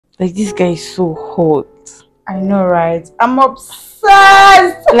Like, this guy is so hot. I know, right? I'm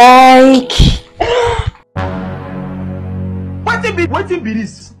obsessed. Like, What be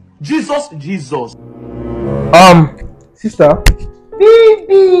this? Jesus. Sister,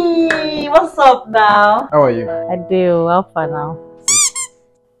 Baby, what's up now? how are you? I do. How far now?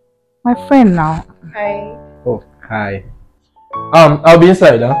 My friend now. Hi. Oh, hi. I'll be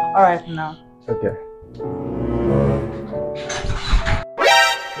inside, huh? All right now. Okay.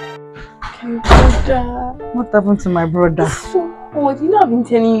 What happened to my brother? so hot. You know, I've been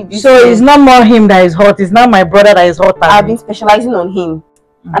telling you this. So it's not more him that is hot. It's not my brother that is hot. I've been specializing on him,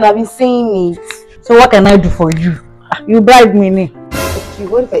 and I've been saying it. So what can I do for you? You bribe me, ne? Okay,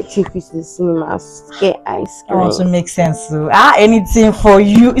 what if I take you to the cinema? Scare ice cream. Also makes sense. So, anything for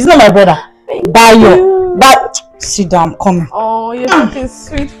you. It's not my brother. Thank you. But sit down, I'm coming. Oh, you're such a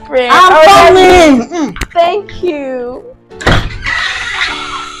sweet friend. I'm coming. Thank you.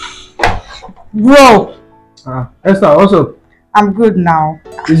 Bro, Esther, what's up? I'm good now.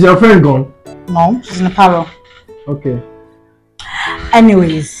 Is your friend gone? No, she's in the parlor. Okay.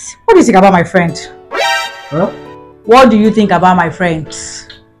 Anyways, what do you think about my friend? Huh? What do you think about my friend?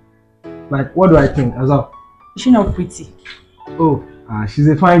 Like, what do I think? Azal? Is she not pretty? Oh, she's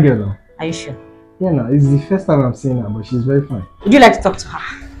a fine girl now. Are you sure? Yeah, no, it's the first time I'm seeing her, but she's very fine. Would you like to talk to her?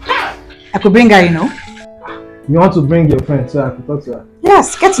 I could bring her, you know. You want to bring your friend so I can talk to her?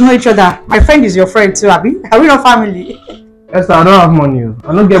 Yes, get to know each other. My friend is your friend too, Abby. Are we not family? Esther, I don't have money.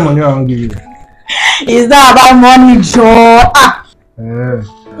 I don't get money I won't give you. Is that about money, Joe?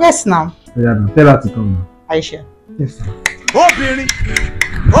 Yes, now. Yeah, no, tell her to come now. Are you sure? Yes, sir. Obìnrin.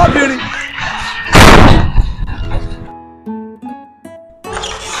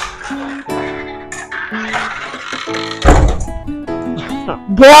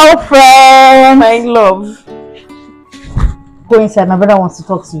 Girlfriend! My love. Go inside, my brother wants to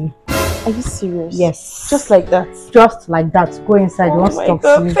talk to you. Are you serious? Yes. Just like that. Just like that. Go inside, he Oh wants to my talk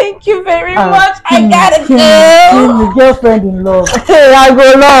God, to you. thank you very much. I Kim, gotta Kim, go. Kim, girlfriend in love. Hey, I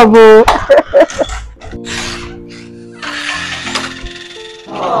go love,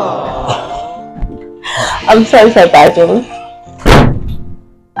 I'm sorry for barging.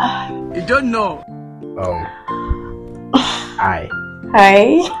 You don't know. Hi.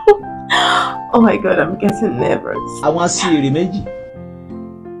 Hi. Oh my God, I'm getting nervous. I want to see you, Meji.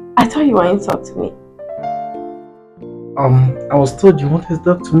 I thought you wanted to talk to me. I was told you wanted to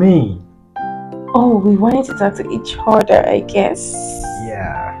talk to me. Oh, we wanted to talk to each other, I guess.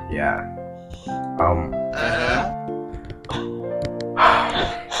 Yeah.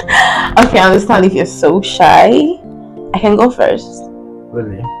 Okay, I understand if you're so shy. I can go first.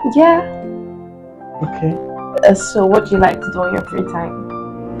 Really? Yeah. Okay. So what do you like to do on your free time?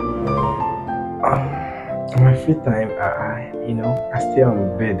 On my free time, I stay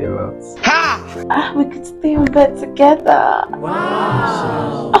on bed a lot. We could stay in bed together.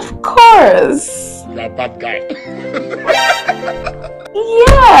 Wow. Of course. Like that guy.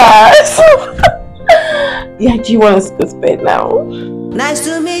 Yes. Yeah, do you want us to go to bed now? Nice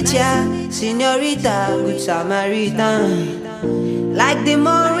to meet ya, señorita, good Samaritan. Like the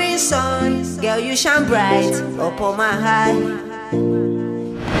morning sun, girl, you shine bright upon my high.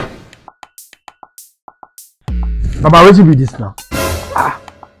 Baba, what you be this now?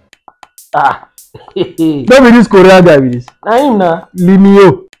 Don't be this Korean guy with this. Na him na.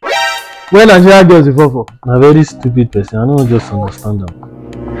 Limio. When Nigerian girls you fall for? Na very stupid person. I don't just understand them.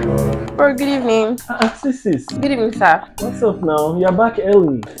 Bro, good evening. Sis. Good evening, sir. What's up now? You're back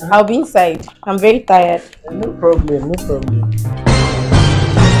early. I'll be inside. I'm very tired. No problem.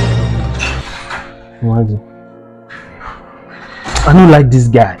 Imagine. I don't like this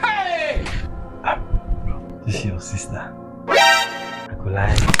guy. Hey! This is your sister. I could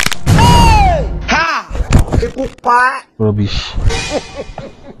lie. Ha! Rubbish.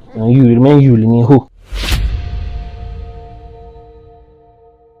 And you remain you, Lini Ho.